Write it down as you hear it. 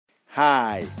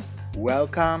Hi,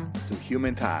 welcome to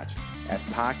Human Touch, a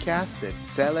podcast that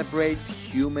celebrates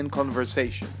human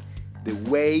conversation, the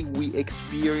way we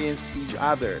experience each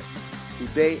other.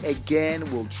 Today again,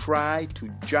 we'll try to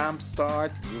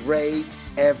jumpstart great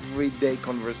everyday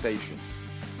conversation.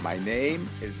 My name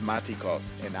is Mati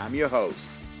Kos, and I'm your host.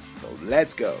 So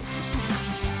let's go.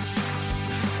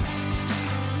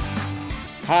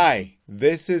 Hi,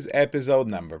 this is episode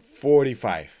number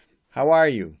 45. How are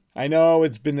you? I know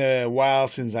it's been a while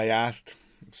since I asked.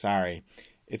 Sorry.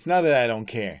 It's not that I don't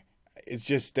care. It's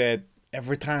just that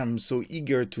every time I'm so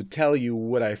eager to tell you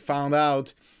what I found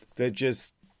out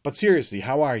But seriously,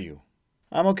 how are you?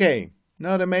 I'm okay.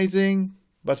 Not amazing,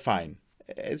 but fine.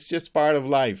 It's just part of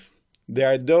life.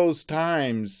 There are those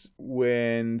times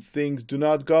when things do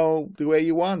not go the way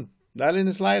you want. Not in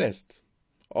the slightest.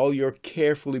 All your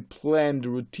carefully planned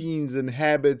routines and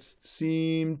habits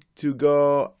seem to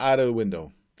go out of the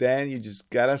window. Then you just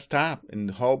gotta stop and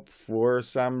hope for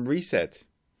some reset.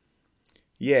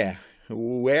 Yeah,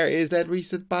 where is that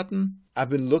reset button? I've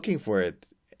been looking for it.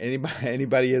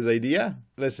 Anybody has idea?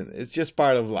 Listen, it's just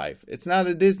part of life. It's not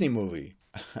a Disney movie.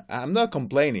 I'm not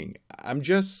complaining. I'm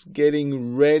just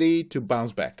getting ready to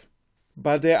bounce back.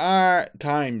 But there are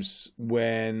times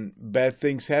when bad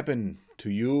things happen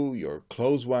to you, your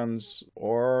close ones,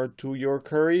 or to your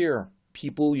career.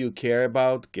 People you care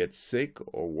about get sick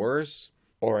or worse.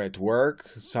 Or at work,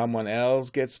 someone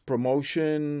else gets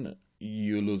promotion,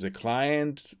 you lose a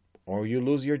client, or you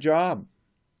lose your job.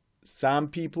 Some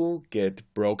people get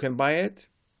broken by it,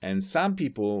 and some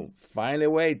people find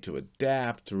a way to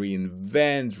adapt,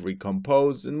 reinvent,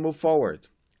 recompose, and move forward.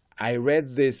 I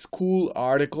read this cool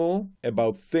article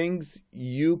about things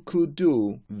you could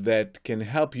do that can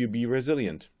help you be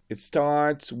resilient. It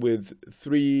starts with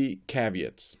 3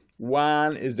 caveats.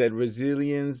 One is that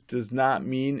resilience does not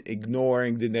mean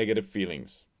ignoring the negative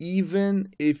feelings.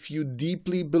 Even if you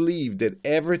deeply believe that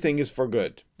everything is for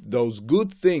good, those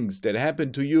good things that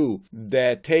happen to you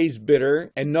that taste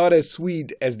bitter and not as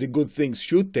sweet as the good things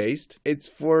should taste, it's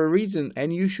for a reason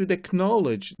and you should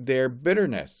acknowledge their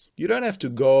bitterness. You don't have to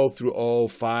go through all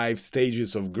 5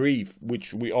 stages of grief,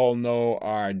 which we all know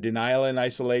are denial and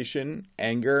isolation,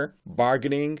 anger,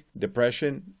 bargaining,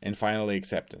 depression, and finally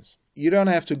acceptance. You don't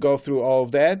have to go through all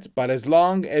of that, but as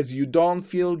long as you don't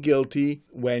feel guilty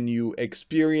when you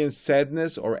experience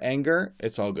sadness or anger,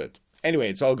 it's all good. Anyway,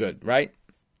 it's all good, right?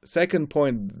 Second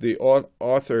point the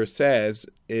author says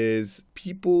is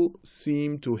people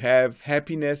seem to have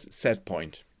happiness set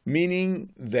point.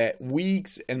 Meaning that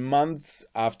weeks and months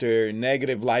after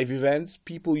negative life events,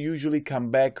 people usually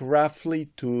come back roughly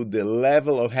to the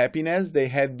level of happiness they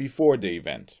had before the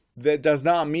event. That does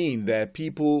not mean that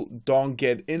people don't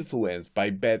get influenced by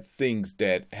bad things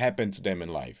that happen to them in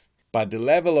life. But the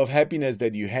level of happiness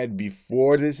that you had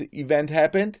before this event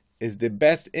happened is the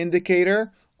best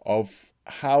indicator of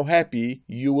how happy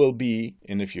you will be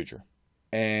in the future.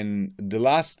 And the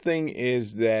last thing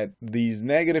is that these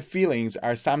negative feelings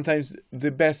are sometimes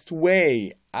the best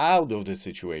way out of the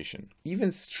situation.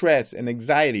 Even stress and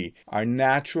anxiety are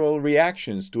natural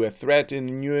reactions to a threat in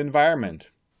a new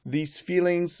environment. These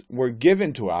feelings were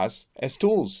given to us as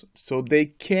tools, so they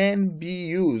can be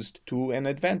used to an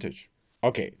advantage.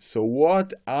 Okay, so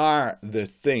what are the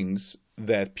things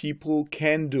that people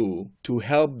can do to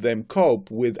help them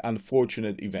cope with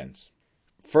unfortunate events?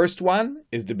 First one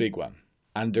is the big one.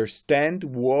 Understand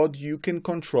what you can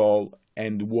control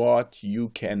and what you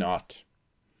cannot.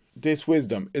 This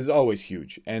wisdom is always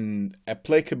huge and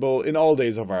applicable in all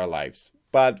days of our lives.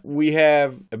 But we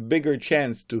have a bigger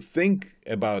chance to think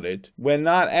about it when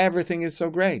not everything is so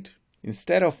great.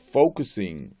 Instead of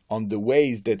focusing on the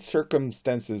ways that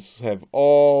circumstances have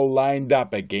all lined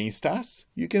up against us,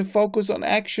 you can focus on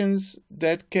actions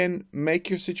that can make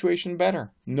your situation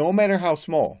better, no matter how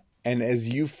small. And as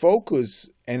you focus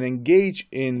and engage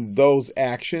in those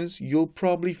actions, you'll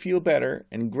probably feel better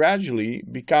and gradually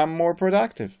become more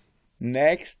productive.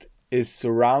 Next is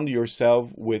surround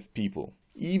yourself with people.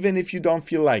 Even if you don't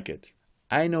feel like it.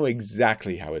 I know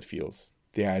exactly how it feels.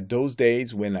 There are those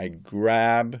days when I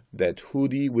grab that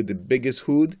hoodie with the biggest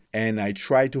hood and I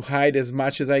try to hide as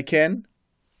much as I can.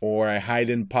 Or I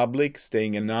hide in public,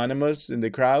 staying anonymous in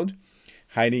the crowd,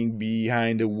 hiding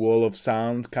behind a wall of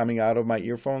sound coming out of my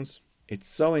earphones. It's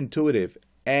so intuitive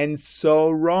and so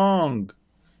wrong.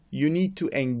 You need to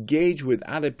engage with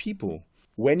other people.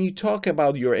 When you talk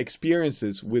about your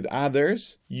experiences with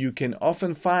others, you can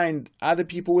often find other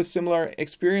people with similar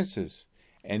experiences.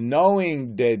 And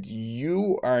knowing that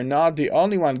you are not the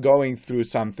only one going through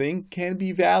something can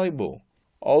be valuable.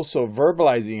 Also,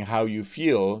 verbalizing how you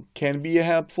feel can be a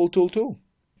helpful tool too.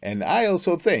 And I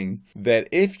also think that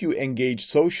if you engage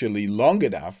socially long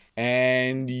enough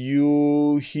and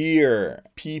you hear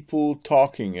people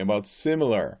talking about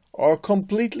similar or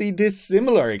completely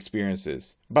dissimilar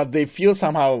experiences, but they feel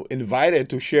somehow invited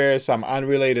to share some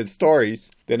unrelated stories,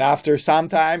 then after some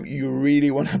time you really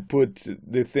want to put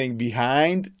the thing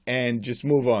behind and just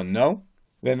move on, no?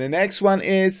 Then the next one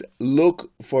is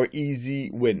look for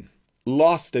easy win.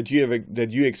 Loss that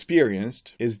you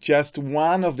experienced is just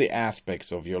one of the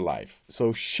aspects of your life.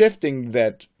 So shifting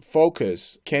that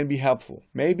focus can be helpful.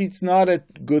 Maybe it's not a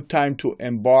good time to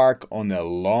embark on a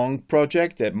long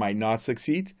project that might not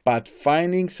succeed, but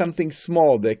finding something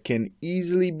small that can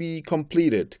easily be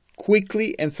completed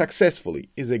quickly and successfully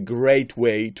is a great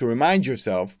way to remind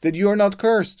yourself that you are not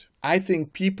cursed. I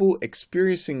think people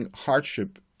experiencing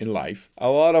hardship in life, a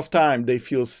lot of time they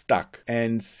feel stuck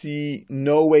and see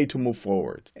no way to move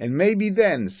forward. And maybe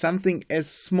then something as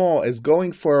small as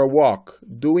going for a walk,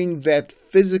 doing that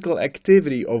physical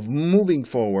activity of moving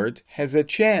forward, has a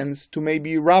chance to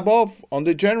maybe rub off on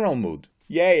the general mood.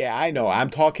 Yeah, I know,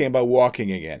 I'm talking about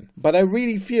walking again. But I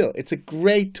really feel it's a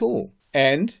great tool.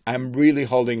 And I'm really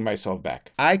holding myself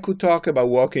back. I could talk about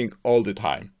walking all the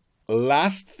time.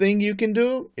 Last thing you can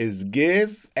do is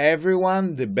give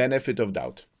everyone the benefit of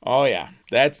doubt. Oh yeah,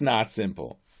 that's not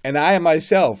simple. And I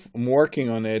myself am working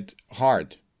on it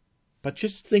hard. But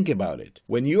just think about it.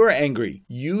 When you are angry,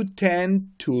 you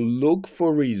tend to look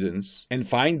for reasons and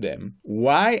find them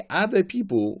why other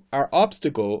people are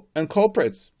obstacle and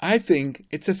culprits. I think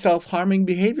it's a self-harming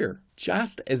behavior.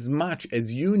 Just as much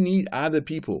as you need other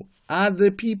people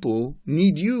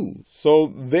need you.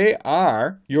 So they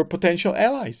are your potential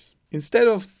allies. Instead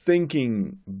of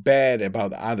thinking bad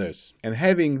about others and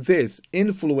having this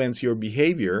influence your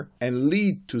behavior and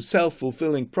lead to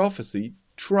self-fulfilling prophecy,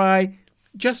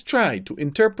 just try to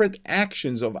interpret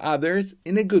actions of others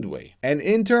in a good way. And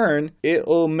in turn, it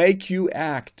will make you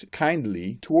act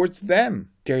kindly towards them.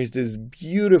 There is this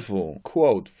beautiful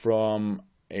quote from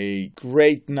a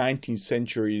great 19th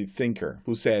century thinker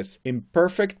who says,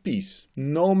 "Imperfect peace,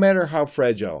 no matter how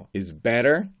fragile, is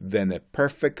better than a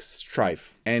perfect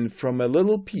strife." And from a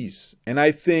little peace, and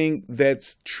I think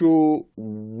that's true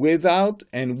without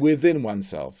and within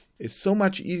oneself, is so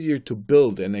much easier to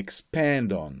build and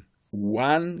expand on.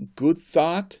 One good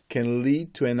thought can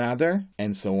lead to another,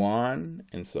 and so on,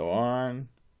 and so on.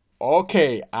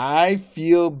 Okay, I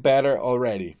feel better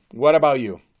already. What about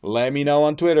you? Let me know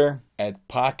on Twitter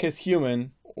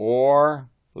 @PodcastHuman or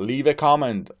leave a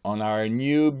comment on our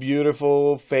new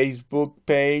beautiful Facebook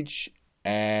page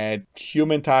at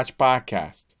Human Touch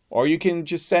Podcast. Or you can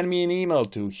just send me an email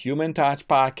to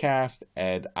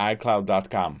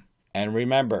humantouchpodcast@icloud.com. And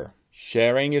remember,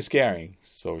 sharing is caring.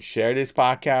 So share this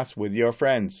podcast with your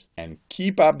friends and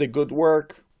keep up the good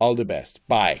work. All the best.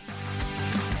 Bye.